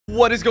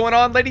What is going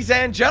on, ladies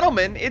and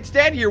gentlemen? It's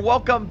Dan here.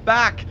 Welcome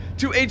back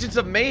to Agents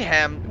of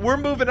Mayhem. We're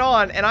moving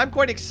on, and I'm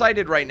quite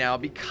excited right now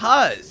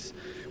because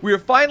we are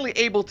finally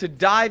able to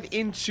dive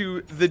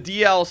into the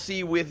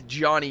DLC with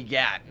Johnny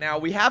Gat. Now,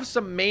 we have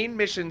some main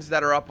missions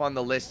that are up on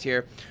the list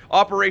here.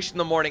 Operation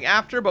the morning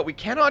after, but we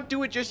cannot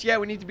do it just yet.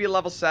 We need to be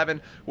level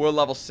 7. We're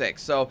level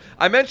 6. So,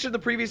 I mentioned in the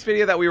previous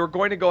video that we were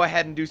going to go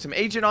ahead and do some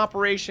agent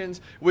operations,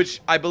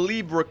 which I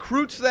believe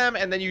recruits them,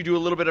 and then you do a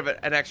little bit of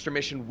an extra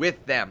mission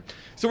with them.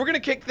 So, we're going to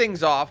kick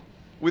things off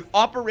with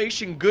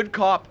Operation Good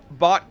Cop,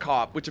 Bot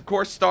Cop, which of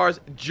course stars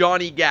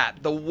Johnny Gat,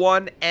 the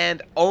one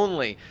and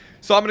only.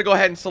 So I'm going to go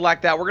ahead and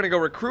select that. We're going to go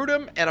recruit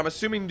him, and I'm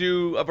assuming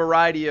do a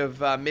variety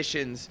of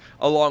missions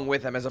along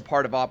with him as a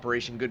part of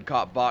Operation Good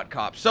Cop, Bot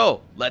Cop.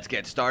 So, let's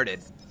get started.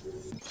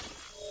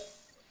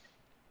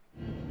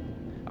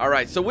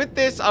 Alright, so with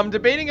this, I'm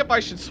debating if I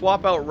should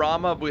swap out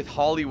Rama with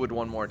Hollywood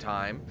one more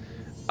time.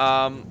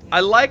 I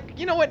like,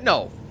 you know what,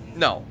 no,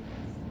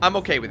 I'm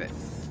okay with it.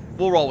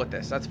 We'll roll with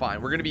this, that's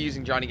fine. We're going to be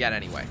using Johnny Gat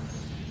anyway.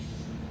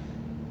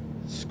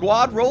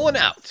 Squad rolling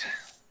out.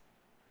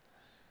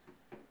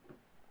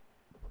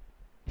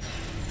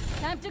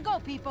 Time to go,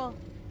 people.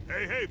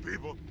 Hey,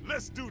 people,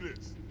 let's do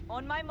this.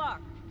 On my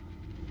mark.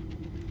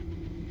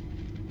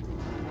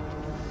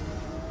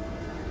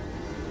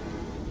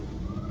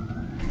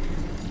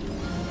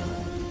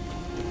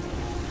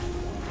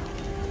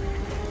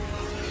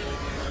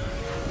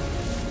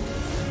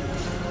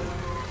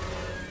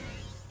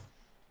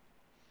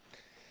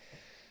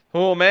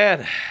 Oh,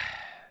 man.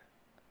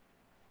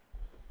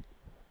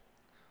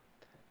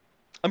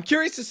 I'm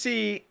curious to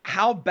see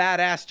how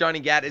badass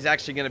Johnny Gat is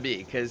actually going to be,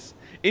 because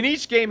in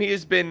each game he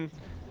has been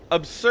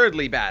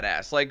absurdly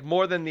badass, like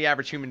more than the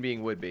average human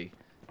being would be.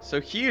 So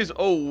he is,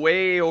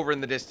 way over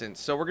in the distance.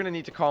 So we're going to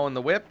need to call in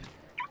the whip.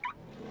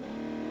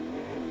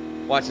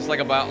 Watch this,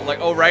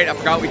 oh right, I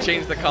forgot we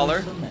changed the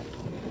color.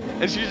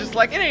 And she's just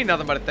like, it ain't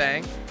nothing but a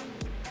thing.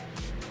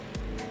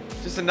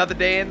 Just another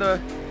day in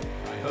the...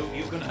 I hope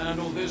you can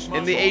handle this,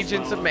 in the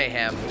Agents of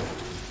Mayhem.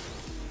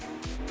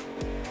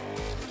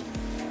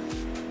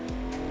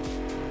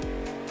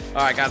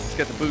 Alright guys, let's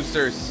get the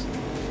boosters.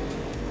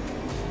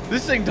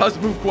 This thing does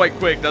move quite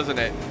quick, doesn't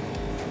it?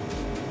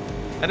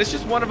 And it's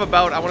just one of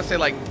about, I want to say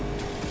like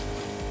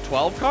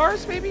 12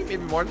 cars, maybe?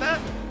 Maybe more than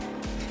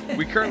that?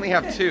 We currently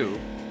have 2.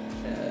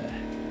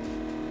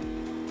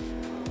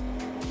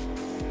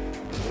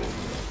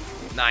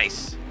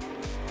 Nice.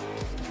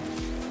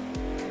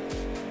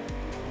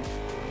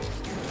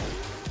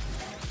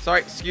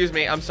 Sorry, excuse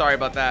me. I'm sorry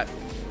about that.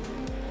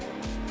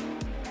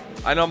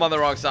 I know I'm on the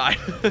wrong side.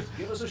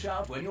 Give us a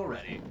shout when you're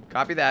ready.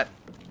 Copy that.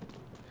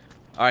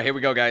 Alright, here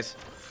we go, guys.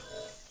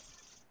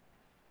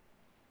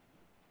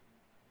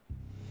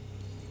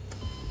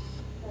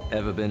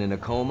 Ever been in a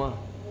coma?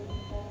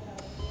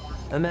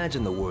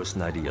 Imagine the worst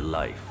night of your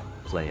life,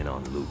 playing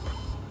on loop.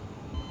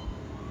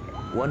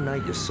 One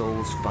night your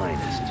soul's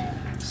finest,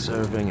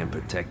 serving and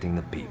protecting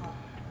the people.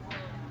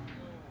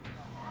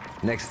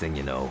 Next thing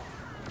you know,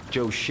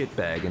 Joe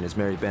Shitbag and his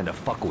merry band of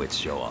fuckwits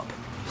show up.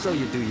 So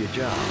you do your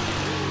job.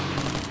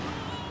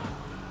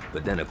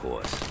 But then, of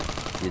course,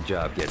 your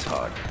job gets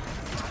harder.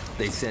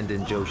 They send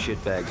in Joe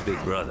Shitbag's big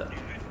brother.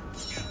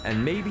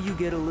 And maybe you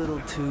get a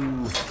little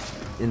too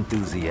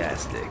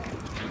enthusiastic.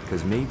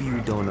 Because maybe you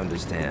don't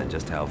understand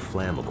just how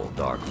flammable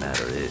dark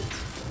matter is.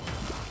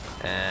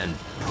 And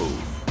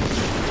poof.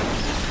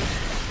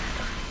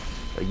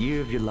 A year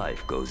of your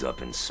life goes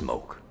up in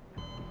smoke.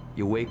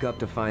 You wake up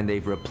to find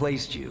they've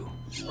replaced you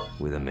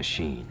with a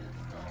machine.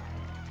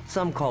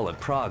 Some call it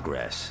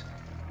progress.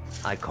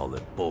 I call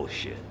it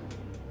bullshit.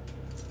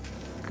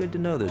 Good to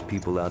know there's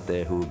people out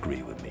there who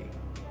agree with me.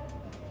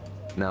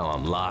 Now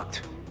I'm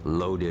locked,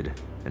 loaded,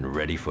 and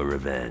ready for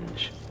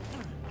revenge.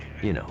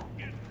 You know,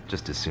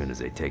 just as soon as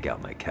they take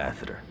out my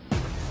catheter.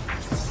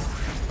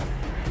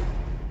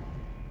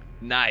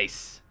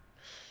 Nice.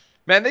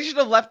 Man, they should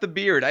have left the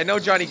beard. I know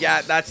Johnny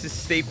Gat, that's his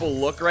staple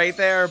look right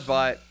there,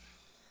 but...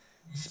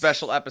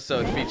 special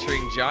episode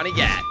featuring Johnny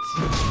Gat.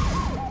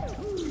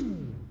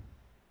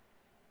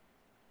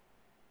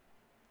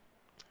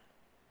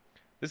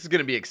 This is going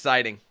to be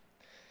exciting.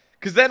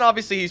 Because then,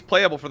 obviously, he's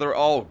playable for the...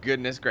 oh,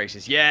 goodness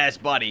gracious. Yes,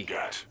 buddy.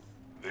 Gat,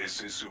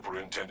 this is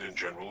Superintendent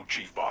General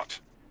Chief Bot.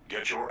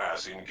 Get your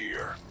ass in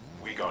gear.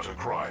 We got a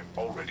crime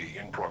already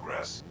in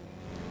progress.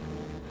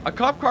 A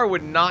cop car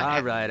would not...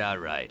 All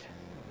right.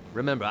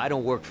 Remember, I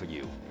don't work for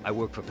you. I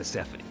work for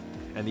Persephone.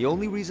 And the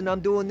only reason I'm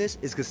doing this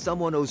is because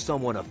someone owes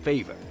someone a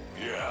favor.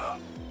 Yeah,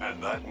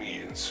 and that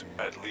means,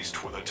 at least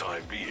for the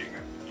time being,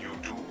 you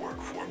do work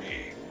for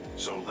me.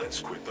 So let's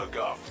quit the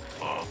guff,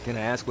 Can I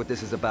ask what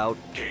this is about?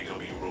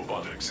 KW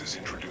Robotics is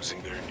introducing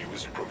their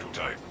newest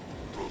prototype,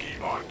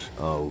 Rookie-Bot.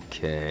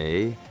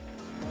 Okay.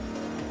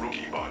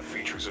 Rookie-Bot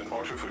features an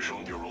artificial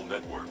neural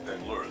network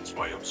that learns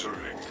by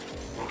observing.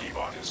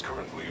 Rookie-Bot is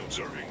currently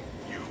observing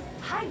you.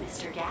 Hi,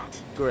 Mr.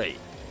 Gat. Great.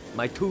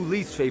 My 2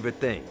 least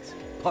favorite things.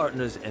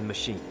 Partners and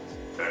machines.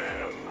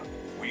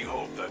 We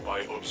hope that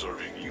by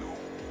observing you,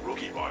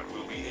 Rookiebot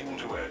will be able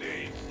to add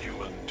a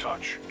human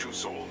touch to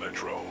Seoul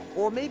Metro.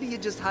 Or maybe you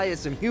just hire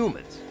some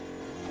humans.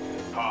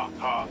 Ha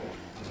ha.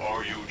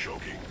 Are you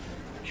joking?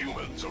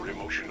 Humans are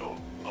emotional,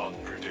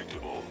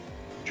 unpredictable.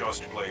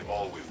 Just play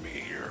ball with me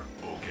here,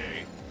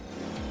 okay?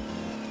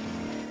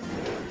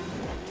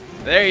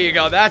 There you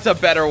go. That's a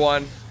better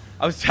one.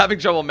 I was having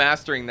trouble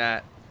mastering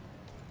that.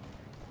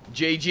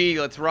 JG,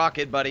 let's rock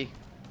it, buddy.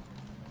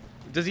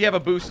 Does he have a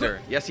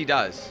booster? Yes, he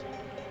does.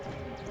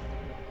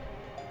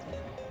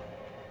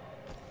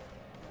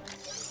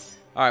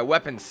 Alright,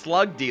 weapon,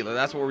 slug dealer.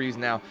 That's what we're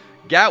using now.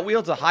 Gat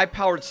wields a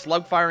high-powered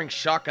slug-firing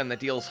shotgun that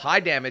deals high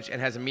damage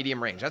and has a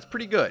medium range. That's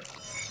pretty good.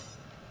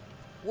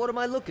 What am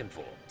I looking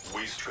for?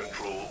 Waste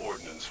control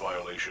ordinance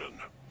violation.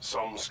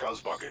 Some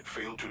scuzzbucket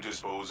failed to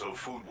dispose of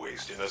food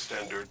waste in a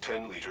standard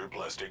 10-liter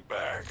plastic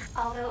bag.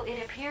 Although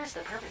it appears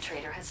the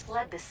perpetrator has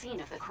fled the scene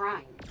of the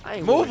crime. I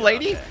ain't Move, worried about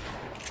lady. that.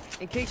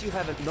 In case you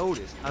haven't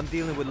noticed, I'm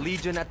dealing with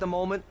Legion at the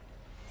moment.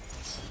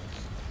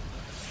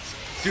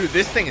 Dude,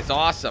 this thing is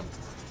awesome.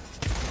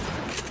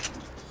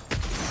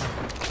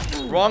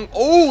 Wrong.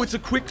 Oh, it's a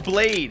quick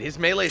blade. His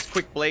melee is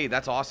quick blade.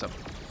 That's awesome.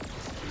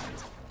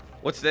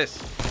 What's this?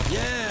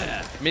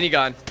 Yeah.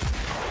 Minigun.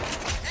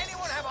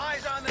 Anyone have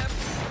eyes on them?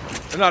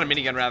 Or not a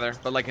minigun, rather,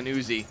 but like an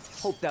Uzi.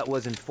 Hope that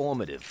was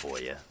informative for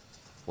you.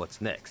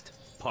 What's next?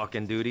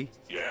 Parking duty?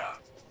 Yeah.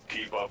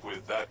 Keep up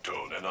with that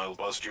tone and I'll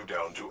bust you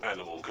down to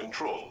animal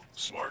control,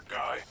 smart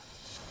guy.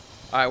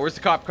 Alright, where's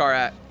the cop car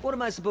at? What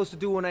am I supposed to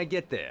do when I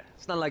get there?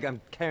 It's not like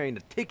I'm carrying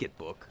a ticket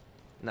book.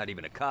 Not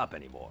even a cop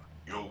anymore.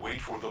 You'll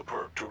wait for the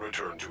perp to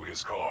return to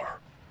his car.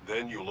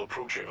 Then you'll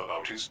approach him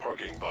about his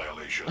parking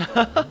violation.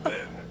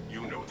 Then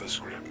you know the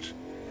script.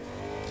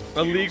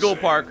 Illegal You'll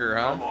say, Parker,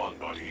 huh? Come on,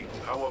 buddy.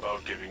 How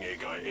about giving a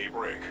guy a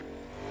break?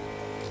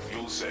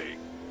 You'll say,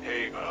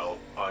 hey, pal,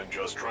 I'm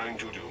just trying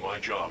to do my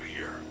job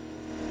here.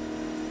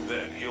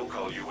 Then he'll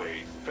call you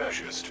a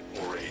fascist,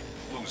 or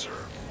a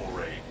loser,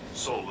 or a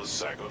soulless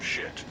sack of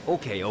shit.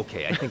 Okay,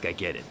 I think I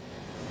get it.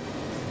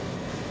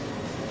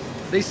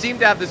 They seem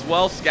to have this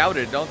well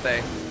scouted, don't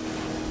they?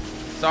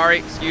 Sorry,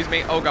 excuse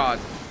me. Oh, God.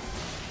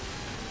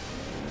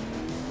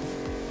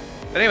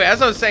 But anyway,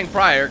 as I was saying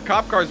prior,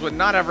 cop cars would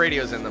not have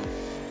radios in them.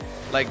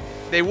 Like,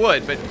 they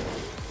would, but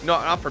no,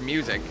 not for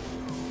music.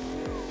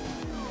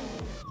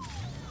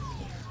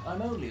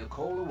 I'm only a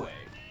call away.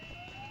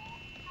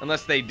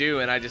 Unless they do,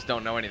 and I just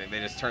don't know anything. They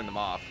just turn them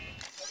off.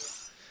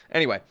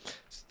 Anyway,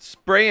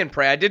 spray and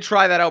pray. I did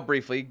try that out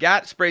briefly.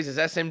 Gat sprays his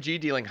SMG,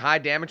 dealing high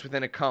damage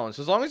within a cone.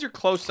 So as long as you're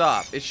close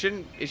up, it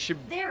should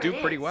do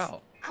pretty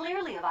well.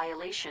 Clearly a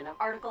violation of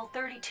Article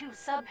 32,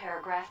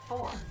 subparagraph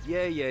 4.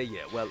 Yeah.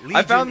 Well, Legion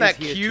I found that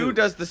is here Q too.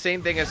 does the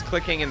same thing as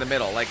clicking in the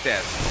middle, like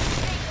this.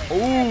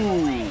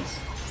 Ooh.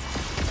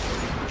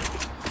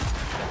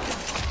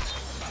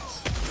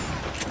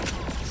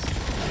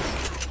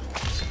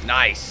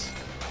 Nice.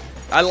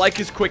 I like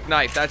his quick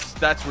knife.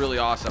 That's really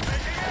awesome.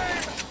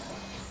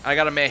 I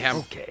got a Mayhem.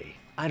 Okay,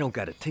 I don't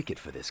got a ticket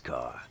for this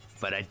car,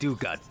 but I do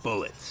got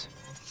bullets.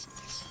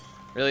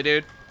 Really,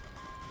 dude?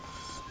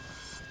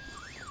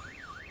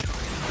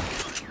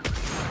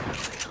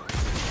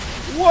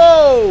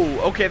 Whoa!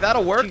 Okay,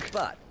 that'll work. Chief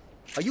Bot,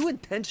 are you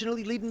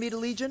intentionally leading me to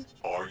Legion?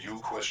 Are you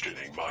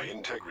questioning my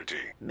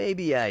integrity?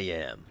 Maybe I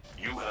am.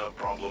 You have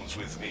problems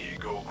with me,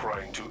 go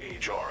crying to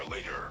HR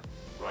later.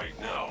 Right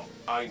now,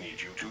 I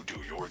need you to do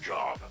your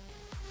job.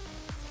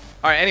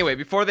 Alright, anyway,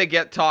 before they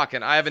get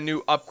talking, I have a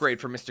new upgrade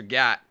for Mr.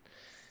 Gat.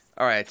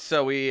 Alright,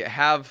 so we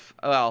have,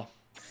 well,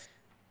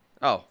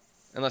 oh,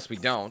 unless we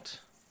don't.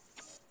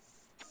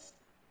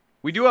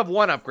 We do have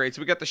one upgrade,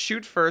 so we got the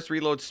shoot first,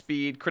 reload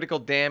speed, critical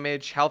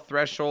damage, health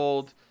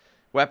threshold,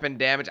 weapon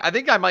damage. I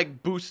think I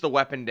might boost the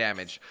weapon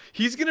damage.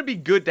 He's gonna be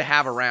good to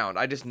have around,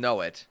 I just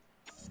know it.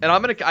 And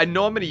I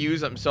know I'm gonna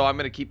use him, so I'm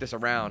gonna keep this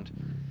around.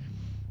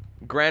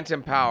 Grant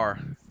him power.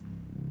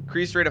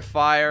 Increased rate of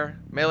fire.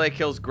 Melee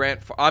kills grant.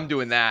 I'm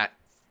doing that.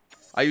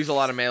 I use a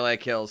lot of melee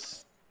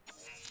kills.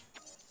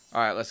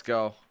 Alright, let's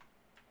go.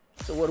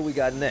 So what do we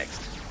got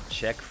next?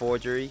 Check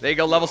forgery? There you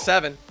go, level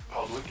 7.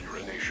 Public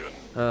urination.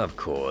 Of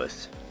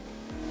course.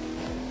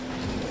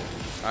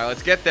 Alright,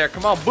 let's get there.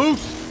 Come on,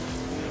 boost!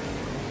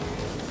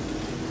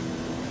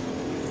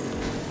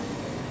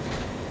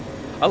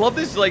 I love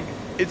this, like,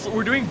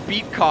 we're doing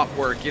beat cop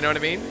work, you know what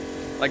I mean?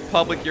 Like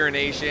public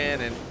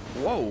urination and,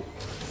 whoa.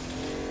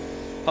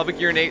 Public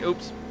urinate,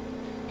 oops.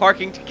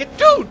 Parking ticket,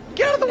 dude,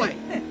 get out of the way.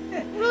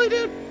 Really,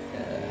 dude?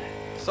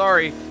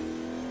 Sorry.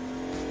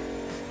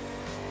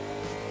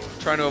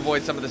 Trying to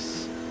avoid some of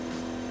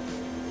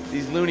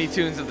these Looney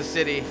Tunes of the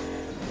city.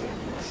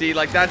 See,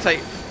 like that's how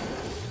you,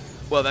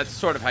 well, that's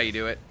sort of how you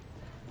do it.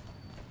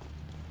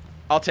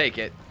 I'll take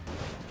it.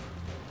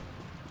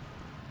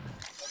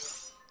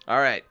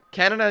 Alright,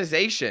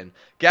 canonization.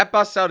 Gat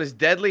busts out his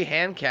deadly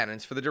hand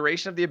cannons. For the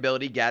duration of the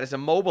ability, Gat is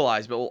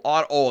immobilized, but will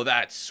auto. Oh,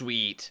 that's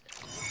sweet.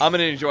 I'm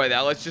gonna enjoy that.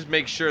 Let's just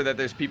make sure that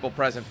there's people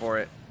present for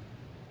it.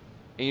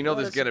 And you know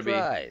there's gonna be.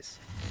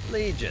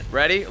 Legion.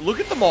 Ready? Look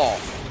at them all.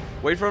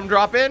 Wait for him to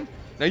drop in.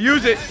 Now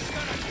use it.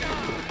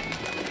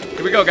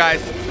 Here we go,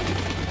 guys.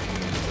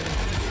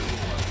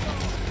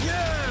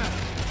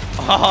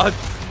 Oh.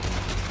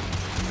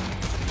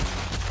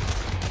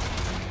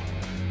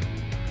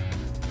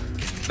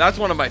 That's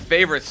one of my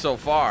favorites so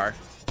far.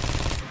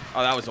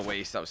 Oh, that was a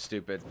waste. That was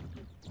stupid.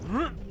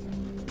 Woo!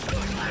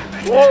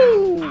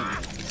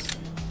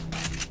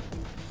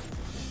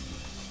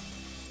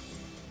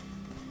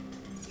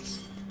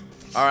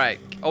 Alright.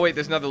 Oh, wait.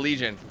 There's another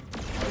Legion.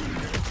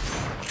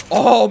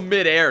 Oh,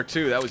 mid-air,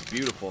 too. That was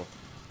beautiful.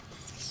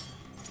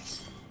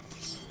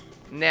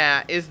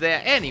 Nah, is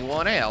there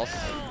anyone else?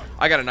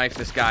 I gotta knife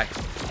this guy.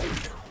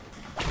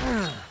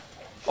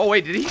 Oh,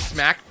 wait. Did he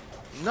smack?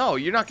 No,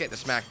 you're not getting to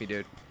smack me,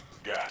 dude.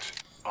 Gat,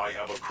 I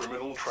have a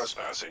criminal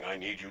trespassing I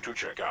need you to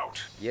check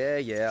out. Yeah,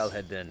 I'll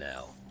head there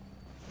now.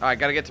 Alright,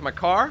 gotta get to my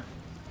car.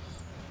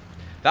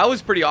 That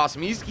was pretty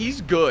awesome.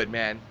 He's good,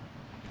 man.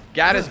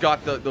 Gat has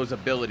got those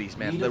abilities,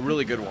 man. The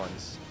really good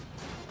ones.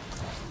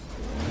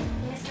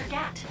 Mr.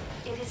 Gat,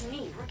 it is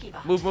me,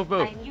 Rookiebot. Move.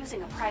 I'm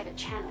using a private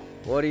channel.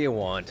 What do you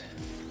want?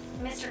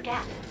 Mr.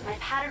 Gat, my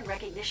pattern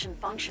recognition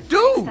function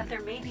Dude! thinks that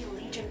there may be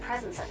Legion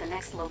presence at the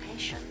next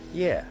location.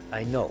 Yeah,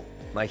 I know.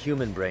 My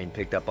human brain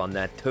picked up on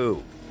that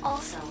too.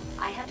 Also,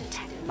 I have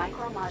detected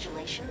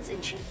micromodulations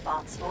in Chief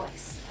Bot's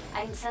voice.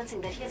 I am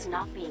sensing that he is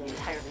not being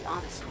entirely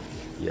honest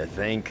with you. You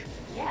think?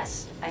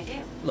 Yes, I do.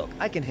 Look,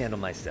 I can handle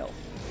myself.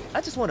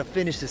 I just want to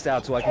finish this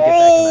out so I can get back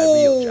to my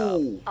real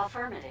job.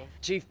 Affirmative.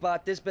 Chief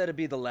Bot, this better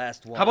be the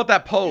last one. How about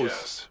that pose?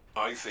 Yes,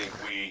 I think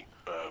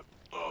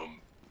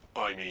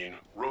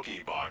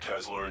Rookiebot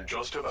has learned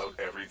just about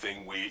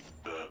everything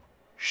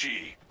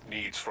she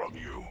needs from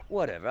you.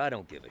 Whatever, I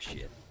don't give a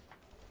shit.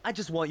 I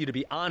just want you to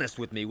be honest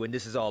with me when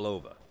this is all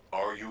over.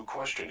 Are you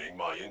questioning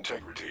my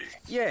integrity?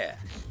 Yeah,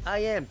 I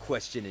am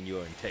questioning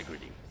your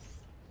integrity.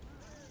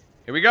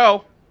 Here we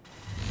go.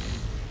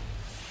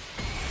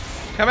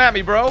 Come at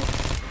me, bro.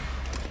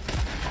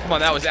 Come on,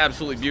 that was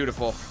absolutely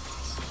beautiful.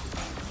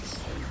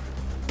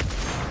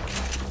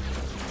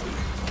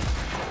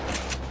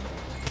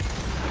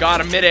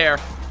 Got him midair.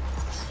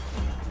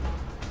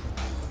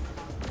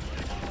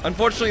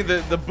 Unfortunately,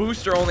 the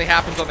booster only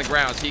happens on the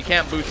ground, so you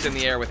can't boost in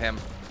the air with him.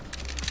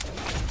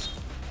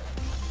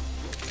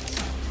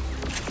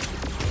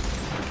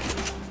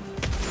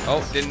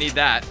 Oh, didn't need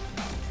that.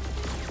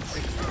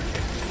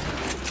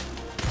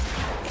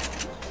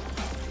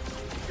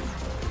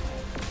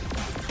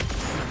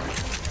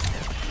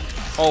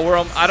 Oh,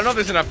 I don't know if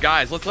there's enough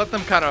guys. Let's let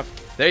them kind of...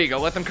 There you go.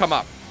 Let them come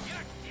up.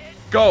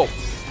 Go.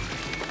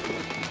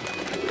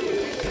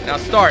 Now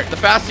start. The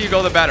faster you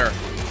go, the better.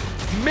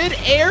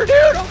 Mid-air, dude?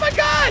 Oh, my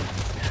God.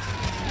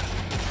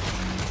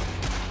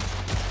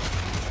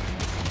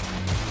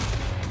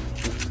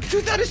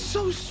 Dude, that is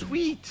so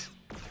sweet.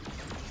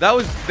 That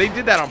was... They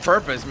did that on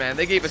purpose, man.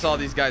 They gave us all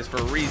these guys for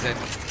a reason.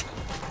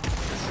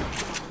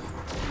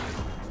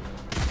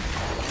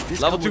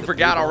 Level 2 for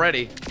Gat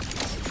already.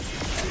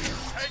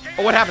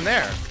 Oh, what happened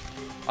there?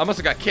 I must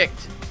have got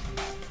kicked.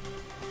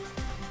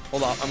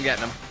 Hold on, I'm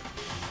getting him.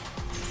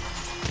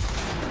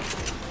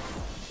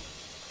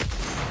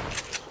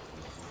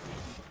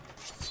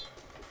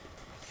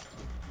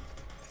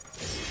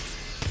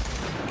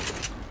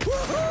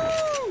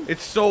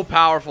 It's so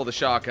powerful, the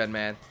shotgun,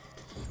 man.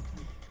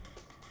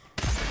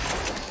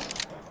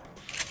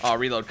 Oh,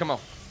 reload, come on.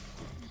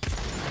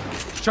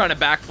 Trying to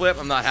backflip,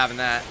 I'm not having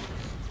that.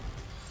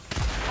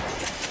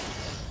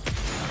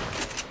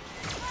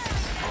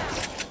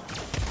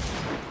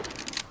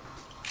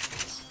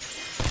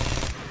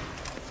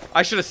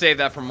 I should have saved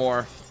that for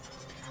more.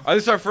 Oh,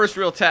 this is our first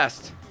real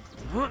test.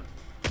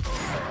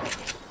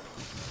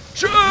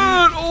 Shit!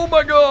 Oh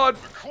my God!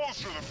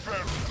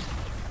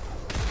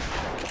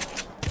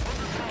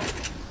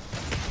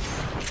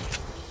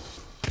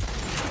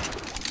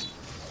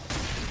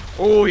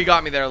 Oh, he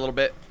got me there a little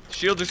bit.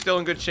 Shields are still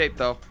in good shape,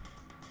 though.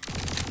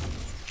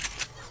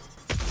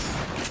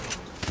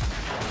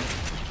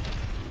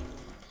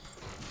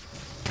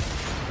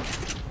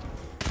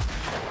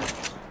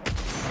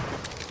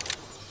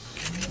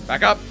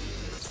 Back up.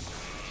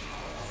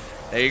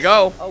 There you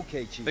go.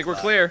 Okay, Chief. I think we're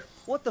clear.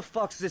 What the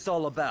fuck's this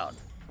all about?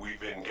 We've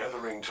been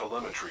gathering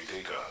telemetry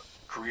data,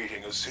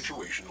 creating a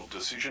situational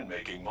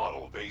decision-making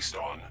model based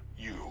on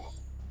you.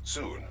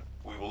 Soon,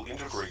 we will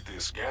integrate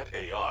this GAT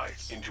AI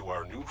into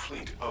our new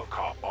fleet of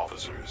cop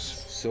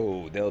officers.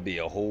 So there'll be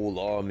a whole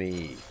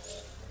army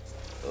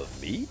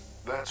of me?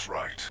 That's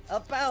right.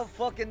 About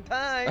fucking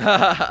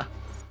time.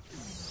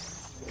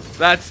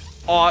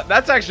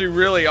 That's actually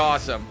really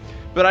awesome.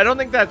 But I don't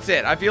think that's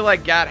it. I feel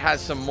like Gat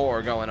has some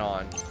more going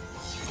on.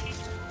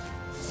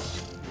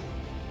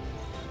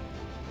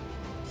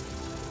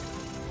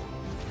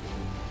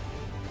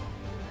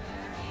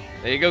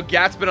 There you go.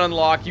 Gat's been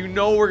unlocked. You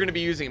know we're going to be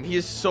using him. He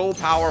is so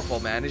powerful,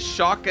 man. His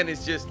shotgun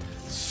is just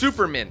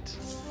super mint.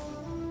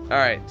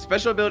 Alright.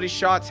 Special ability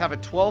shots have a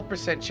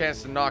 12%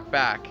 chance to knock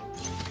back.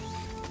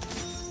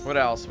 What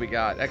else we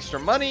got? Extra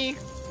money.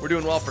 We're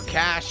doing well for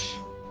cash.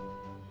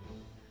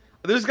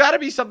 There's got to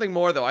be something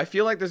more, though. I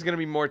feel like there's going to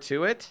be more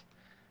to it.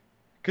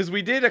 Because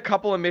we did a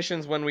couple of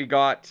missions when we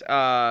got...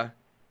 was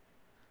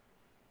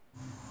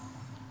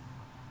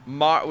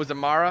it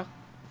Mara?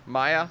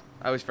 Maya?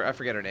 I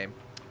forget her name.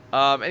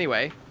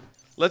 Anyway,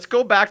 let's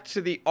go back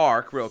to the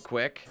Ark real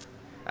quick.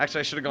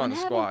 Actually, I should have gone to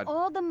squad. Having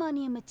all the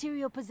money and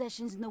material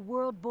possessions in the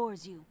world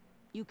bores you,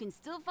 you can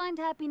still find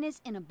happiness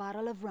in a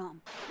bottle of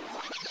rum.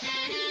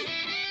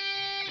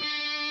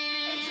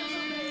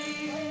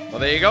 Well,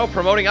 there you go,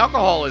 promoting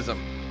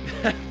alcoholism.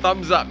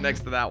 Thumbs up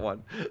next to that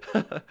one.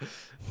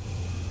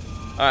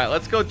 Alright,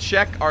 let's go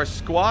check our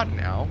squad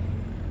now.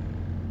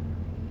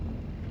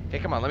 Hey,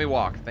 come on, let me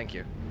walk. Thank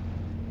you.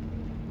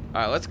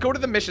 Alright, let's go to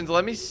the missions.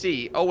 Let me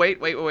see. Oh, wait.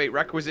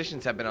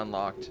 Requisitions have been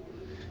unlocked.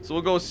 So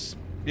we'll go,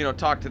 you know,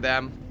 talk to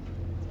them.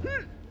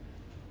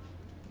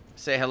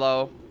 Say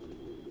hello.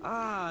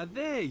 Ah,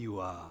 there you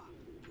are.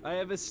 I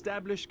have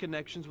established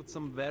connections with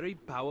some very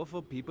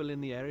powerful people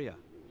in the area.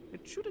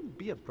 It shouldn't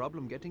be a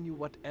problem getting you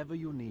whatever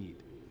you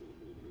need.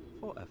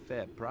 For a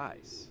fair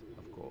price,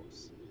 of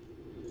course.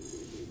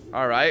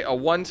 Alright, a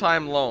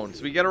one-time loan.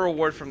 So we get a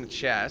reward from the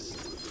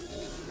chest.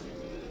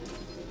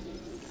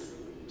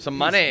 Some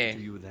money. To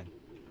you, then.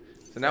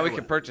 So now we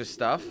can purchase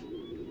stuff.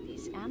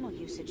 These ammo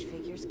usage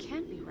figures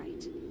can't be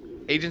right.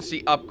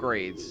 Agency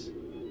upgrades.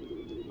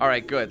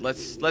 Alright, good.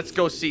 Let's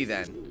go see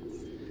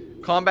then.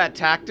 Combat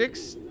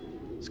tactics.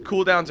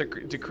 Cooldowns are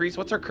decreased.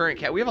 What's our current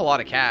cash? We have a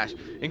lot of cash.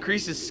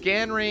 Increases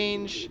scan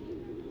range.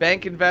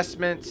 Bank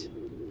investment.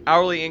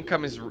 Hourly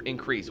income is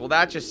increased. Well,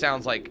 that just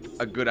sounds like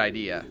a good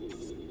idea.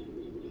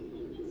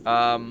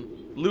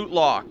 Loot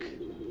lock.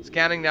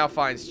 Scanning now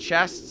finds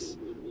chests.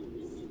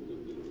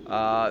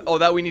 Oh,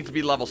 that we need to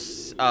be level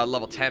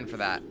 10 for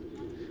that.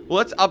 Well,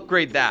 let's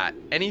upgrade that.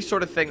 Any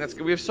sort of thing that's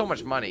good. We have so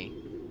much money.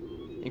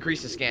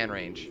 Increase the scan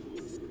range.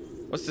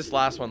 What's this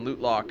last one? Loot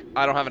lock.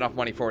 I don't have enough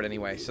money for it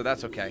anyway, so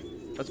that's okay.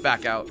 Let's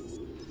back out.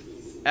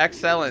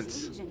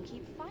 Excellent.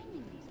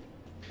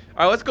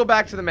 Alright, let's go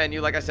back to the menu.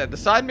 Like I said, the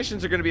side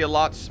missions are going to be a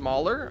lot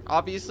smaller.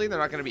 Obviously, they're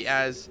not going to be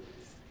as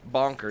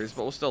bonkers,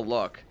 but we'll still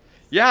look.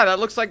 Yeah, that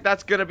looks like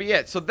that's going to be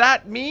it. So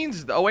that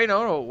means... Oh, wait,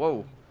 no.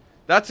 Whoa.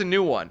 That's a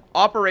new one.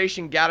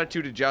 Operation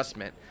Gattitude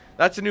Adjustment.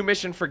 That's a new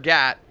mission for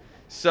Gat.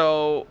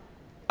 So,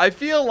 I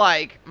feel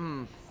like...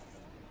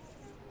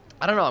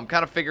 I don't know. I'm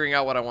kind of figuring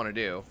out what I want to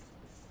do.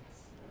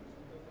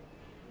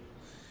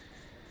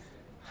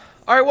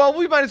 Alright, well,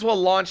 we might as well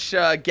launch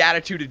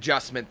Gattitude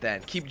Adjustment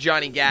then. Keep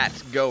Johnny Gat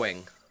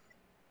going.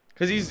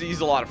 Because he's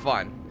a lot of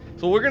fun.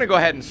 So we're going to go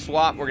ahead and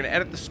swap. We're going to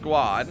edit the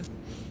squad.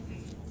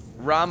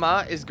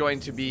 Rama is going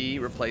to be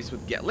replaced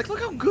with Gat. Look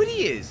how good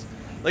he is.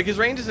 Like, his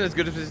range isn't as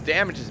good as his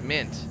damage is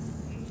mint.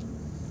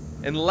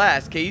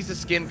 Unless... Okay, he's a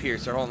skin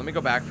piercer. Hold on, let me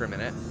go back for a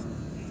minute.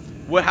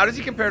 How does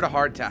he compare to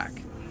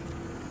hardtack?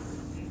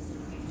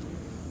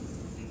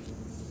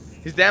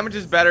 His damage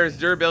is better. His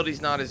durability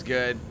is not as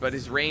good. But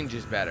his range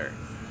is better.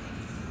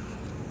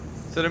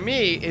 So to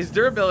me, his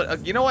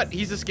durability... you know what?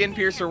 He's a skin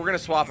piercer. We're going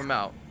to swap him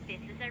out.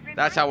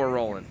 That's how we're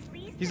rolling.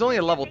 He's only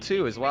a level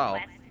 2 as well.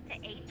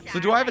 So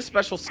do I have a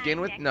special skin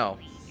with... No.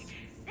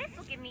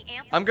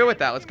 I'm good with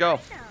that. Let's go.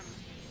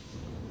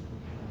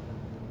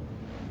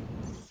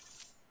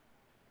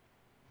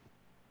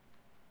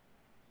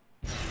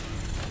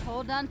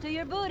 Hold on to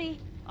your booty.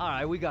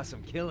 Alright, we got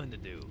some killing to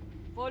do.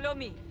 Follow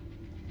me.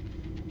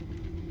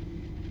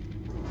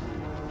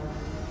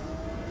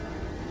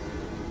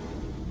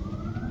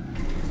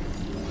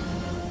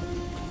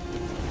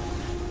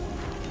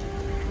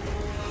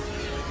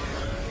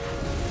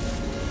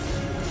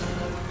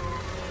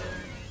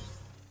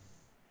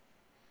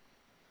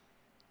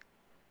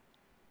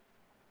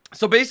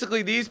 So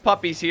basically, these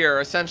puppies here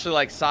are essentially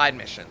like side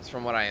missions,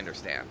 from what I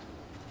understand.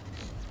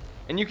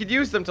 And you could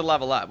use them to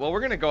level up. Well, we're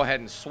going to go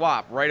ahead and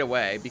swap right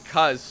away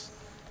because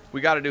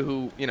we got to do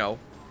who, you know,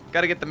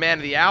 got to get the man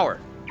of the hour.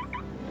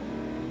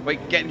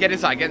 Wait, get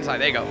inside, get inside.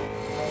 There you go.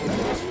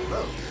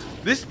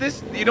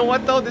 This, you know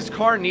what, though? This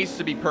car needs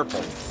to be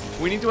purple.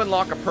 We need to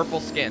unlock a purple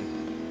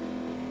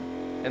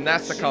skin. And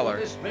that's the color.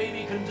 This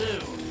baby can do.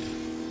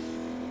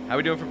 How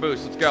we doing for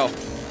boost? Let's go.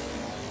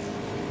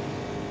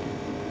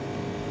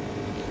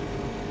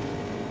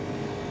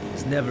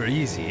 It's never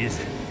easy, is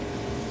it?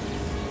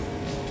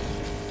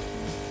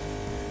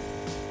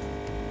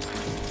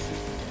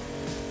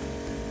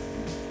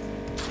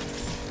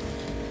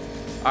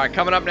 Alright,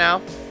 coming up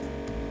now.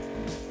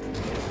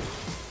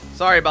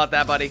 Sorry about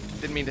that, buddy.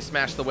 Didn't mean to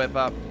smash the whip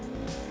up.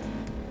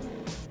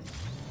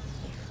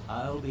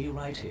 I'll be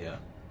right here.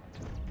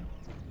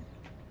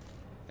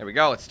 There we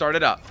go. Let's start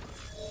it up.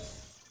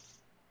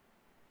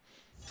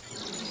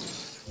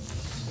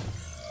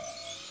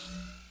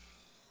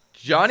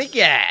 Johnny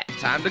Gat.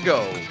 Time to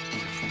go.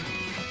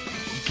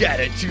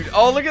 Gattitude.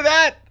 Oh, look at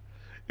that.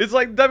 It's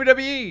like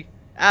WWE.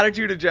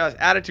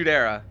 Attitude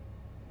era.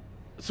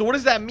 So what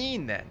does that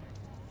mean then?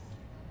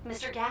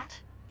 Mr.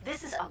 Gat,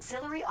 this is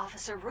Auxiliary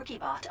Officer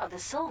Rookiebot of the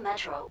Seoul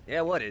Metro.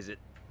 Yeah, what is it?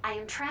 I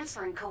am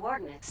transferring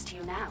coordinates to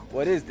you now.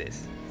 What is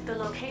this? The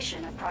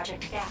location of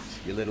Project Gat.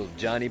 Your little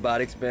Johnny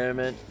Bot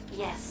experiment?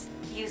 Yes.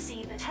 You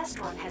see, the test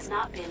run has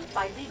not been,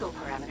 by legal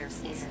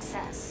parameters, a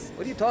success.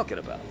 What are you talking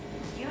about?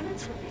 You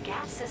Units with the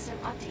GAT system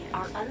update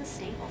are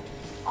unstable,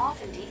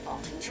 often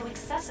defaulting to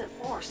excessive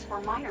force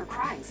for minor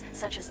crimes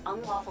such as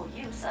unlawful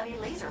use of a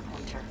laser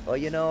pointer. Well,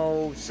 you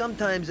know,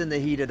 sometimes in the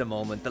heat of the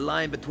moment, the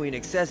line between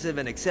excessive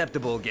and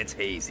acceptable gets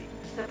hazy.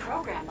 The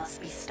program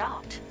must be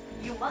stopped.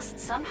 You must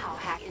somehow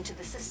hack into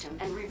the system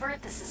and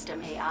revert the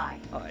system AI.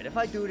 Alright, if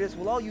I do this,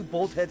 will all you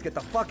boltheads get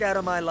the fuck out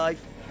of my life?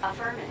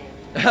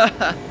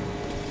 Affirmative.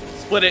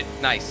 Split it.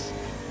 Nice.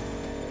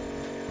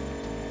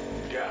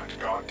 Gat,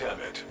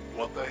 goddammit.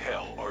 What the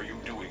hell are you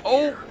doing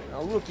Oh. here?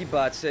 Now, Rookie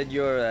Bot said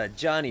your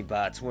Johnny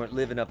Bots weren't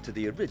living up to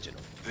the original.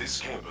 This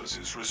campus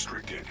is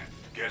restricted.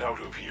 Get out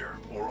of here,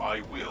 or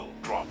I will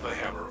drop the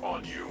hammer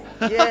on you.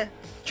 Yeah?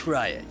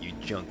 Try it, you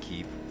junk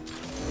heap.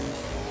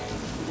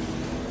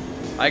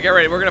 Alright, get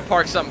ready. We're gonna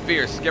park something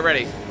fierce. Get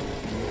ready.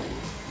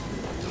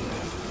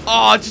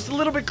 Oh, just a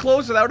little bit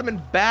closer. That would have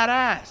been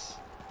badass.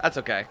 That's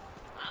okay.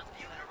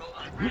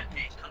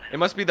 It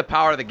must be the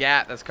power of the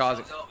GAT that's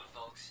causing.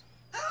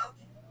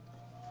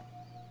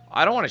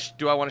 I don't want to.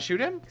 Do I want to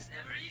shoot him?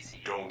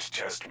 Don't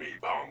test me,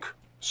 punk.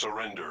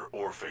 Surrender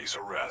or face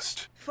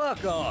arrest.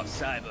 Fuck off,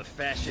 cyber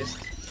fascist.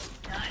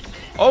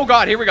 Oh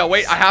god, here we go.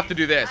 Wait, I have to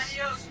do this.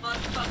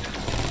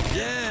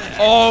 Yeah.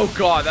 Oh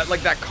god,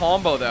 that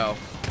combo though.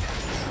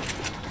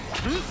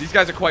 These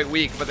guys are quite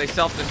weak, but they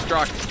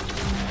self-destruct.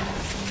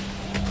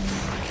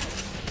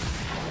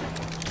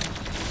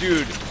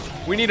 Dude,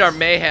 we need our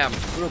mayhem.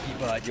 Rookie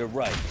Bot, you're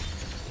right.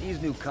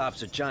 These new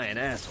cops are giant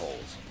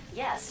assholes.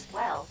 Yes,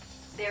 well,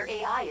 their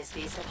AI is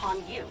based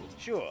upon you.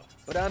 Sure,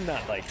 but I'm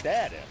not like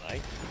that, am I?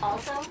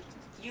 Also,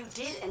 you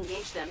did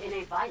engage them in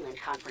a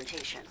violent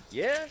confrontation.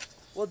 Yeah?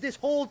 Well, this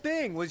whole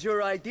thing was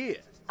your idea.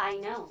 I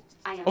know.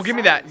 I am Oh, give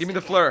me sorry, that. Give me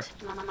the Mr. fleur.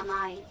 Gat.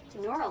 My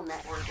neural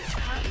network is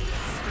currently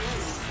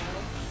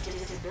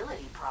experiencing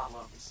stability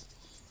problems.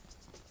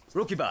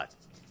 Rookie Bot.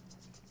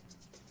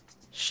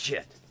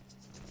 Shit.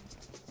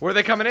 Where are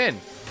they coming in?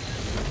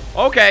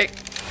 Okay,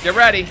 get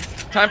ready.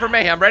 Time for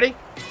mayhem. Ready?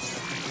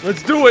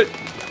 Let's do it.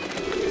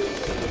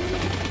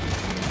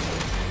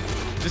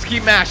 Just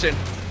keep mashing.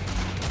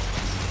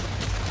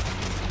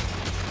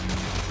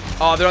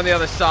 Oh, they're on the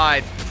other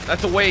side.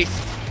 That's a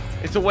waste.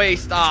 It's a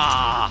waste.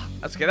 Ah,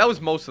 that's okay. That was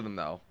most of them,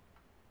 though.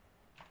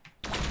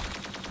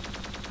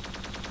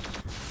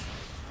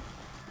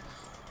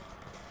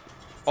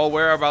 Oh,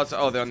 whereabouts?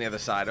 Oh, they're on the other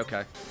side.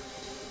 Okay.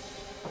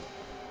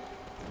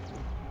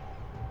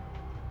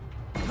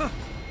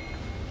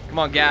 Come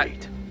on, Gat.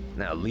 Great.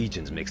 Now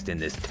Legion's mixed in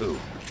this too.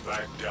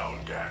 Back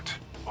down, Gat.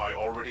 I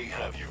already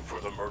have you for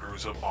the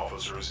murders of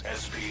officers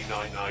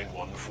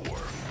SP-9914,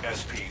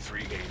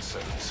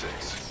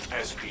 SP-3876,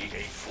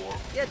 SP-84.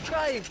 Yeah,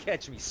 try and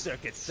catch me,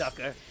 circuit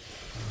sucker.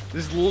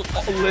 Just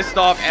list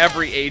off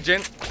every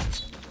agent.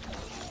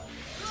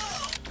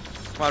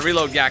 Come on,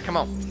 reload, Gat. Come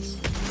on.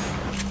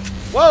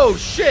 Whoa,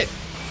 shit.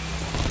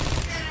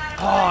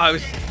 Oh, I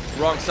was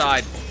wrong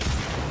side.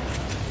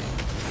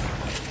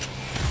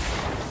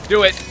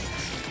 Do it.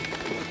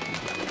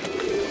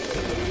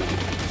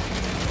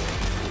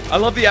 I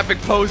love the epic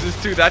poses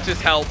too. That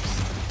just helps.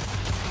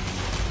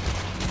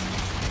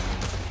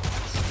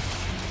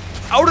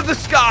 Out of the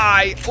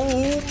sky.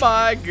 Oh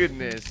my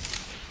goodness.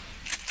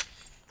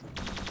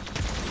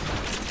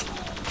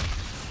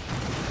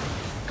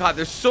 God,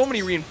 there's so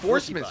many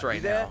reinforcements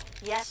right now.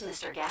 Yes,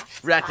 Mr. Gat.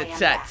 I am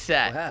back.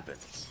 What happened?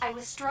 I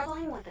was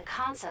struggling with the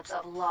concepts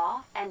of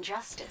law and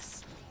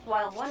justice.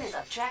 While one is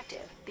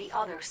objective, the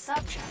other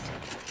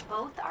subjective.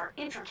 Both are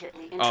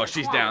intricately intertwined. Oh,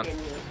 she's down. In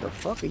The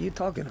fuck are you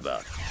talking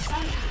about?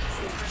 sometimes,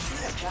 in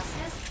pursuit of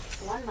justice,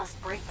 one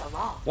must break the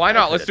law. Why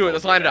not? Let's do it.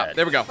 Let's line it up.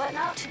 There we go. But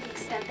not to the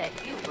extent that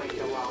you break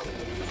the law.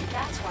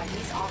 That's why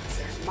these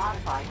officers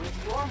modified with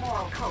your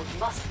moral code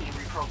must be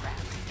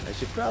reprogrammed. I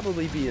should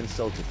probably be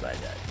insulted by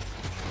that.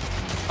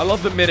 I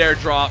love the mid-air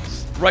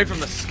drops. Right from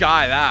the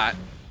sky, that.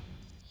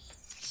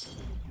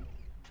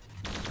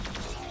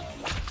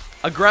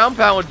 A ground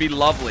pound would be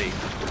lovely.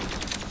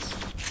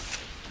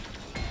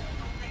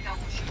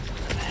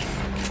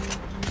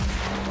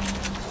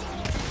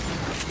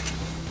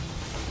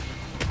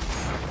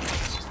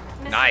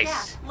 Mr. Nice.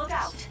 Gat, look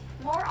out.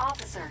 More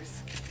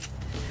officers.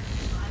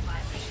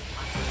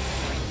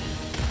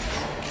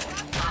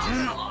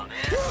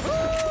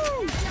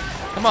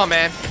 Come on,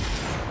 man.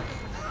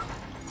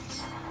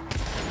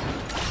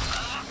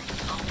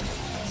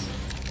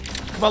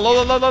 Come on,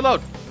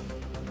 load.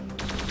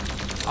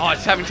 Oh,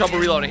 it's having trouble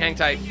reloading. Hang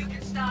tight.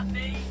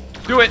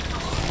 Do it.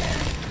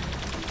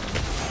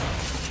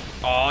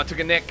 Oh, it took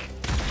a nick.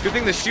 Good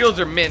thing the shields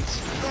are mint.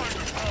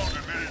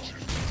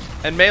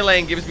 And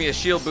meleeing gives me a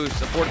shield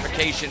boost, a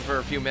fortification for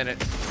a few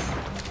minutes.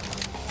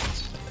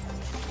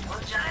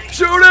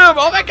 Shoot him!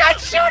 Oh my god,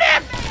 shoot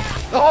him!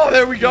 Oh,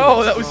 there we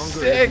go. That was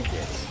sick.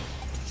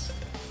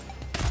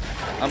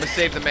 I'm gonna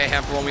save the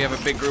mayhem for when we have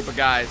a big group of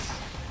guys.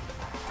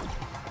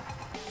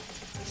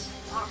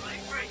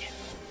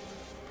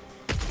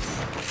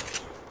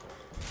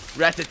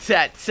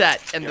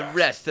 Rat-a-tat-tat and the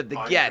rest of the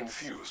I'm gets.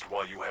 confused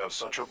why you have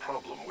such a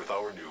problem with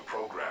our new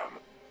program.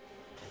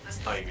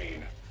 I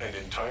mean, an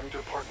entire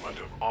department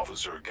of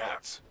officer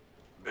gats.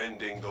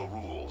 Bending the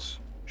rules.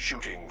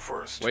 Shooting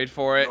first. Wait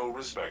for it. No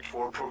respect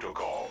for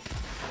protocol.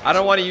 I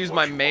don't want to Isn't use that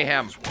my what you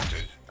mayhem. always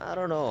wanted? I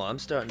don't know. I'm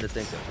starting to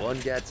think that one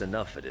gat's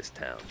enough for this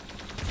town.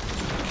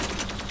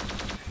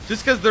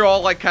 Just because they're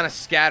all like kind of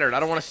scattered. I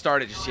don't want to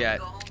start it just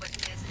yet.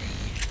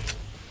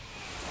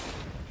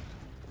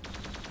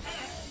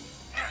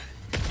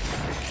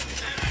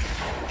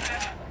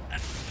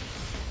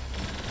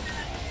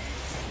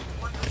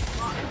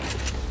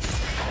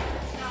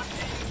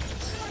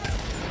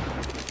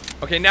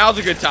 Okay, now's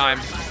a good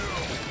time.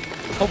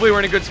 Hopefully we're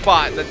in a good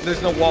spot.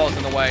 There's no walls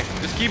in the way.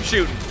 Just keep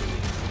shooting.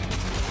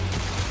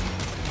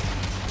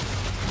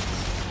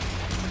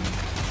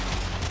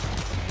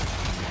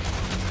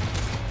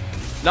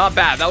 Not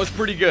bad. That was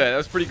pretty good. That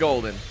was pretty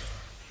golden.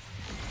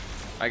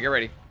 Alright, get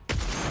ready.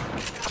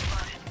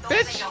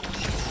 Bitch!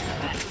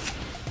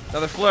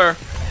 Another fleur.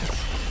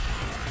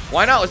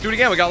 Why not? Let's do it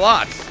again. We got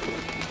lots.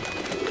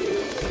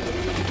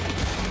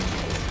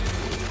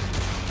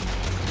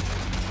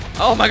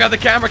 Oh my god, the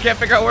camera can't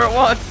figure out where it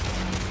wants.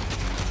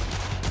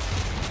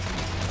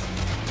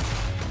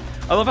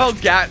 I love how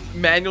Gat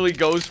manually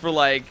goes for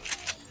like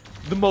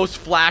the most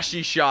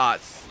flashy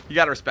shots. You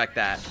gotta respect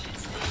that.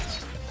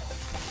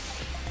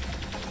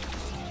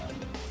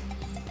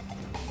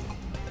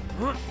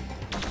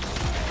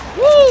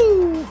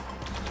 Woo!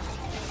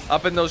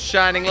 Up in those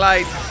shining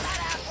lights.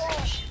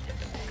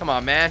 Come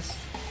on, man.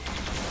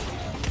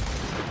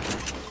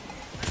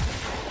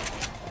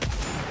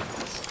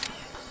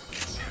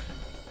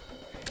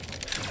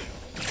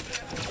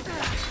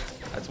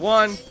 That's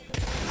one.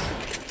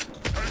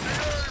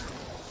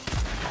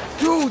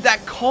 Dude,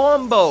 that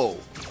combo. Is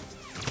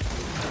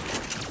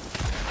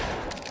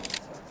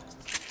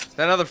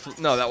that another?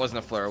 No, that wasn't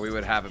a fleur. We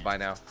would have it by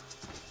now.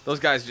 Those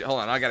guys. Hold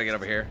on, I gotta get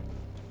over here.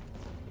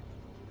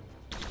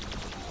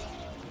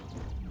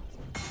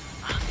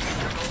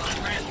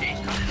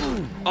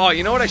 Oh,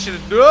 you know what I should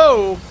have?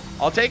 No,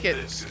 I'll take it.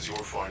 This is your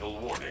final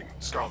warning,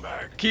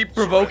 scumbag. Keep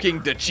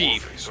provoking Surrender the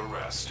chief. or face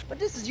arrest. But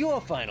this is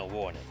your final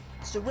warning.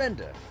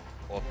 Surrender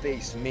or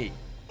face me.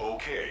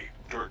 Okay,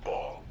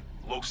 dirtball.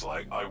 Looks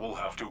like I will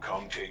have to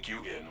come take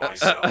you in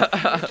myself.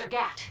 Mr.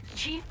 Gat,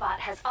 Chief Bot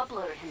has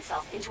uploaded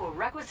himself into a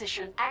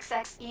requisition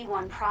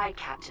XXE1 Pride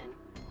Captain.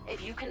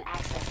 If you can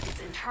access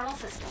its internal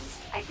systems,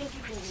 I think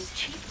you can use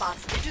Chief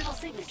Bot's digital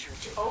signature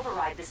to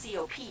override the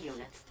COP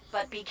units.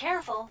 But be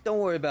careful. Don't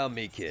worry about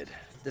me, kid.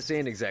 This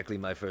ain't exactly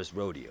my first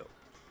rodeo.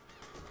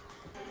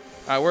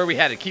 Alright, where are we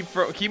headed?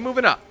 Keep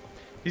moving up.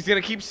 He's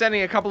gonna keep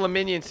sending a couple of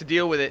minions to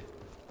deal with it.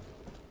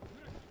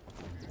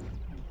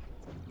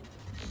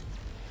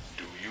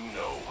 Do you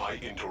know I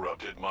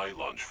interrupted my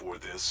lunch for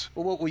this?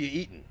 Well, what were you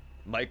eating?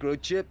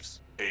 Microchips?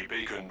 A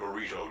bacon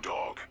burrito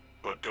dog.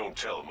 But don't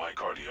tell my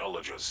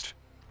cardiologist.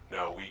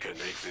 Now we can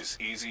make this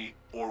easy,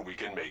 or we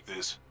can make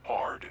this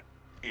hard.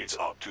 It's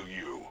up to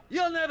you.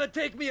 You'll never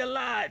take me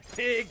alive,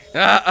 pig!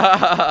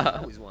 I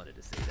always wanted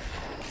to say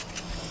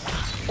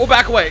that. Oh,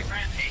 back away.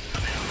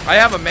 I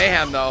have a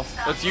mayhem, though.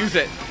 Let's use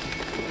it.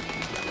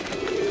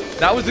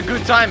 That was a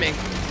good timing.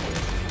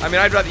 I mean,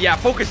 I'd rather... Yeah,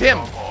 focus him.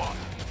 Come on.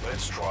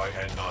 Let's try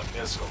and not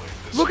escalate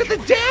this. Look at the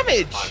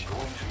damage! I'm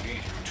going to need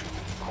you to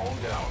calm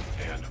down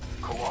and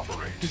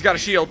cooperate. He's got a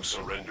shield. If you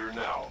surrender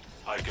now,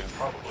 I can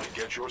probably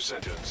get your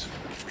sentence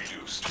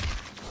reduced.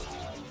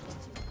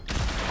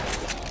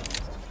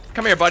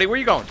 Come here, buddy. Where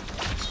you going?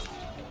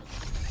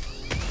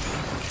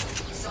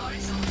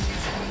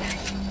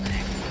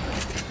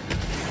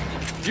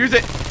 Use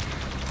it.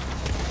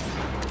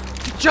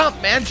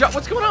 Jump, man. Jump.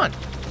 What's going on?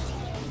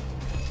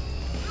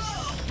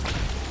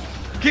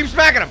 Keep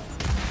smacking him.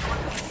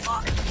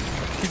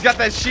 He's got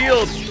that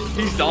shield.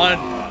 He's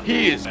done.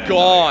 He is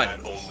gone.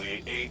 And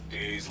only 8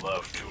 days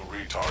left to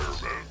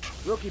retirement.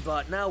 Rookie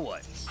bot, now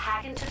what?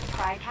 Hack into the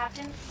Pride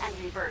Captain and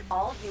revert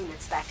all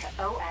units back to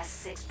OS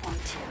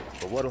 6.2.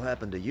 But what'll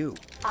happen to you?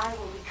 I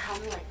will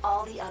become like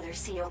all the other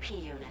COP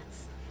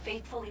units,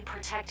 faithfully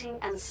protecting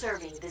and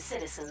serving the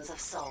citizens of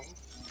Seoul.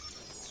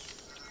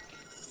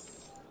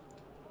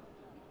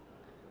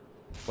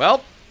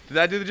 Well, did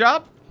that do the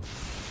job?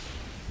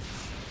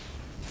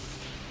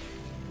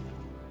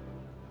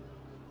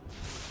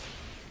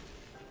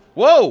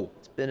 Whoa!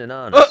 It's been an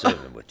honor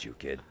serving with you,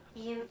 kid.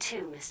 You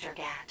too, Mr.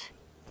 Gat.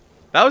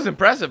 That was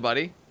impressive,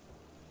 buddy.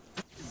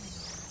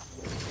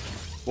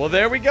 Well,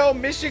 there we go.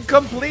 Mission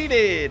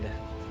completed.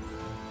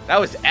 That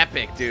was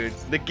epic, dude.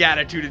 The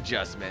Gattitude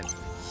adjustment.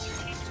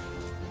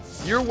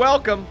 You're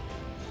welcome.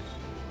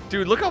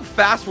 Dude, look how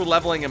fast we're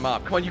leveling him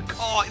up. Come on, you...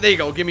 Oh, there you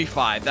go. Give me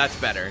 5. That's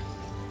better.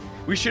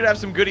 We should have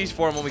some goodies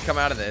for him when we come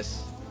out of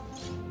this.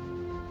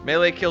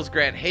 Melee kills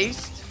grant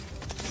haste.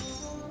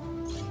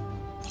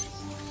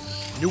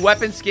 New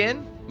weapon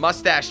skin.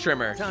 Mustache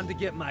trimmer. Time to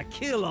get my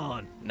kill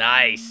on.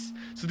 Nice.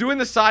 So doing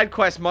the side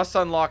quest must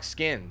unlock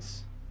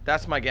skins.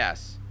 That's my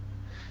guess.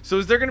 So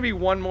is there going to be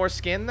one more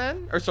skin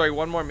then? Or sorry,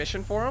 one more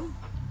mission for him?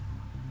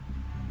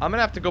 I'm going to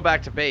have to go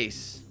back to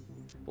base.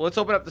 Well, let's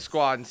open up the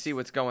squad and see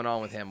what's going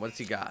on with him. What's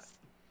he got?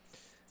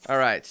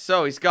 Alright,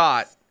 so he's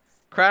got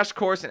Crash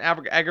Course and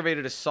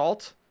Aggravated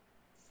Assault.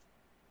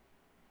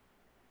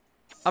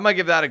 I might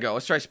give that a go.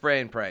 Let's try spray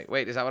and pray.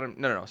 Wait, is that what I'm...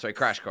 No. Sorry,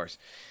 crash course.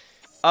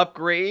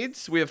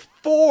 Upgrades. We have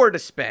 4 to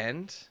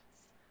spend.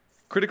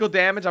 Critical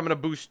damage, I'm going to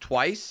boost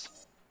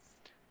twice.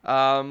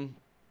 Weapon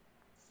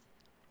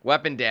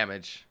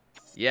damage.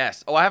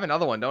 Yes. Oh, I have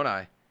another one, don't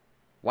I?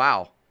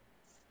 Wow.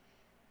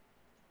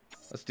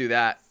 Let's do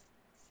that.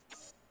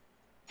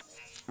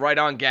 Right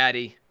on,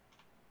 Gaddy.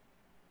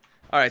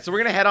 Alright, so we're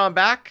going to head on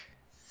back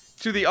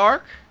to the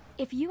Ark.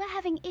 If you are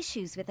having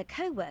issues with a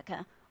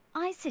coworker,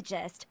 I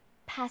suggest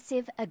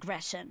passive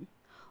aggression.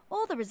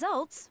 Or the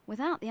results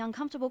without the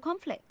uncomfortable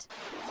conflict.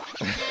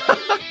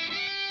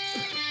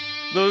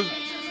 Those...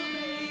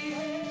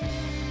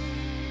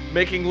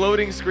 Making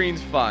loading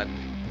screens fun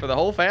for the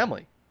whole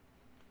family.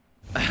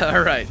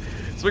 Alright,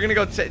 so we're going to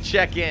go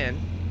check in.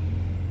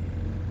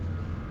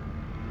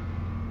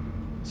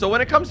 So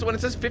when it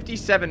says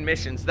 57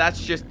 missions,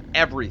 that's just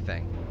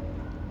everything.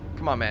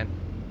 Come on, man.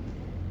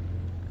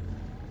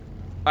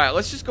 Alright,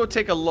 let's just go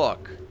take a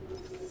look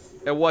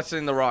at what's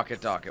in the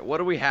rocket docket. What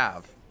do we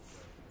have?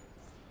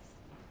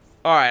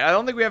 Alright, I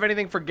don't think we have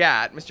anything for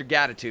Mr.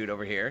 Gattitude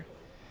over here.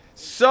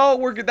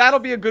 So that'll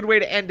be a good way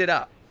to end it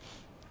up.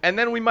 And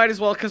then we might as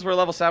well, because we're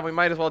level 7, we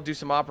might as well do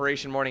some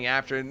Operation Morning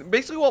After. And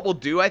basically what we'll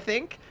do, I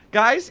think,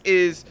 guys,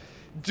 is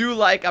do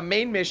like a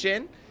main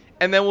mission,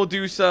 and then we'll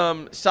do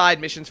some side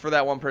missions for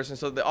that one person.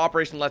 So the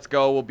Operation Let's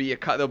Go will be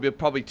there'll be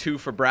probably 2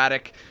 for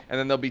Braddock, and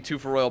then there'll be 2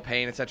 for Royal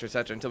Pain, etc.,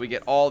 until we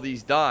get all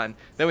these done.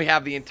 Then we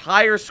have the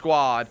entire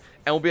squad,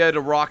 and we'll be able to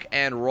rock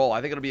and roll.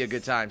 I think it'll be a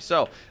good time.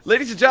 So,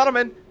 ladies and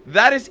gentlemen,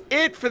 that is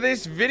it for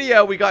this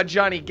video. We got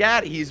Johnny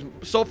Gat. He's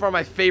so far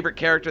my favorite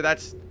character.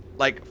 That's,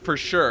 like, for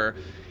sure.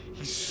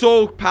 He's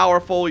so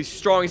powerful, he's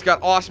strong, he's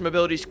got awesome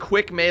abilities,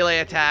 quick melee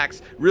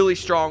attacks, really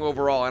strong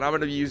overall, and I'm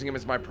going to be using him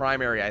as my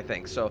primary, I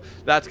think, so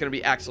that's going to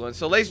be excellent.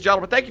 So ladies and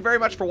gentlemen, thank you very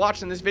much for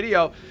watching this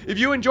video. If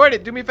you enjoyed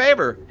it, do me a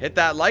favor, hit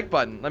that like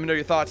button, let me know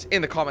your thoughts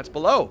in the comments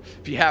below.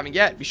 If you haven't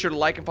yet, be sure to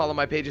like and follow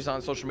my pages on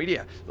social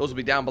media. Those will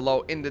be down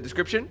below in the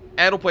description,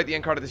 and we'll play at the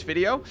end card of this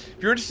video. If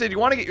you're interested, you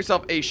want to get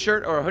yourself a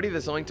shirt or a hoodie,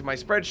 there's a link to my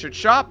Spreadshirt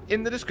shop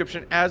in the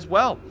description as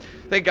well.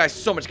 Thank you guys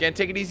so much again,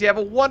 take it easy, have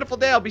a wonderful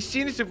day, I'll be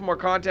seeing you soon for more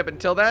content, but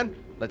until then,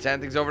 let's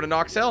hand things over to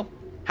Knox Hill.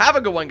 Have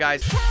a good one,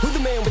 guys. Who's the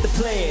man with the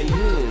plan?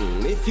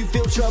 If you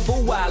feel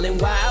trouble, wild and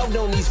wild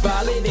on these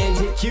violent and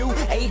hit you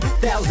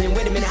 8,000.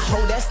 Wait a minute,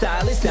 hold that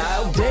style, it's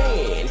dialed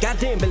in.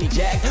 Goddamn Billy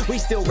Jack, we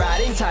still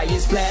riding,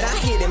 tires flat. I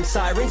hear them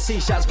sirens, see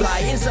shots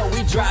flying, so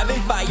we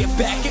driving, fire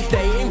back if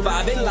they ain't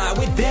vibing. Lie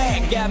with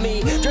that, got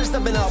me dressed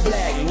up in all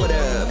black. What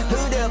up?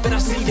 Hood up, and I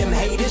see them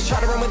haters try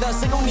to run with us,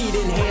 they gon' need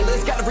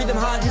inhalers. Gotta breathe them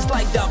hard just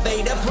like Darth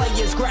Vader.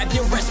 Players, grab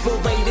your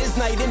respirators,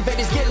 night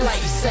invaders get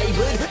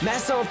lightsabered.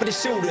 Mask on for the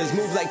shooters,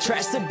 move like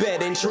trash to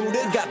bed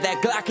intruder. Got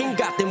that Glock and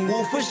got them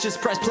woofers,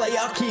 just press play,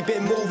 I'll keep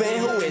it moving.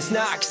 Who is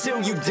Knox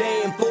Hill, you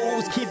damn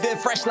fools? Keep it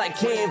fresh like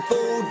canned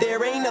food.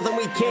 There ain't nothing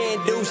we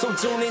can't do, so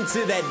tune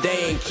into that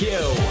damn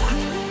kill.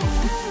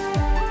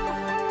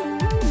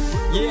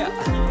 Yeah.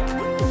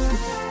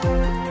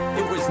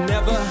 It was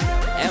never,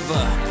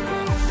 ever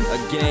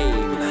a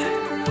game.